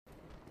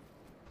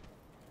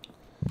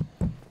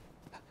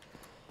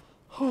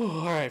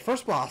Alright,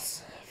 first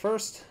boss.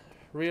 First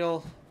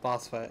real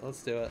boss fight.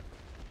 Let's do it.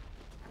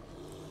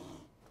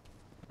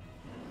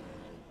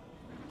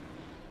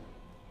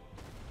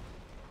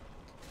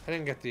 I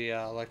didn't get the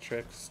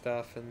electric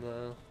stuff in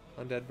the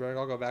Undead Burg.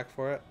 I'll go back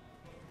for it.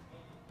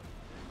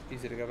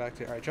 Easy to go back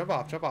to. Alright, jump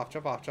off, jump off,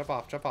 jump off, jump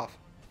off, jump off.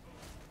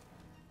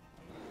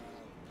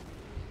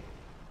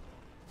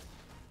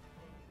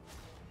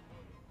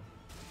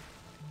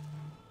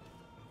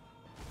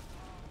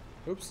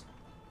 Oops.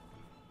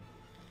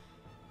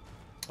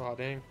 Oh,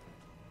 dang.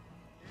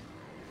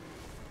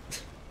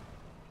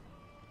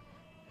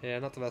 Yeah,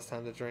 not the best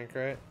time to drink,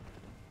 right?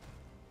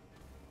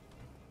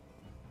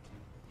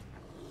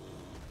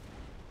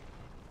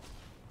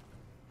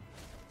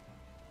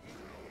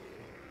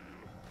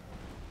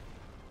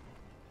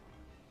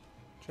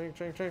 Drink,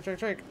 drink, drink, drink,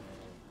 drink.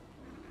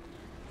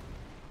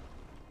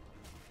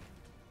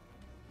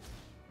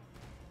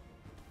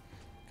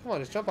 Come on,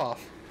 just jump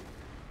off.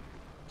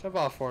 Jump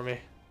off for me.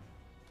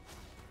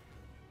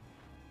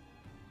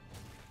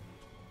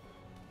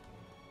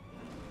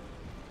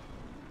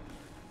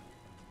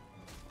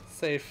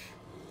 Safe.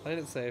 Playing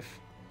it safe.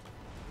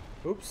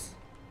 Oops.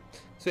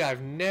 So yeah,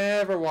 I've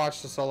never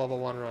watched a Soul Level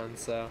 1 run,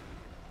 so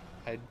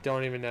I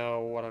don't even know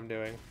what I'm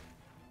doing.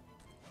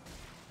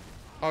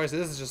 Obviously,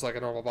 this is just like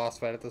a normal boss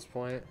fight at this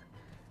point.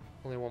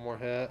 Only one more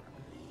hit.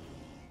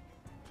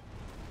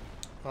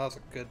 Oh, that was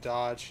a good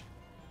dodge.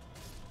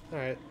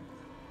 Alright.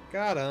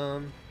 Got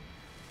him.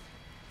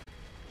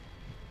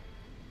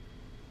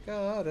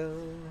 Got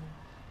him.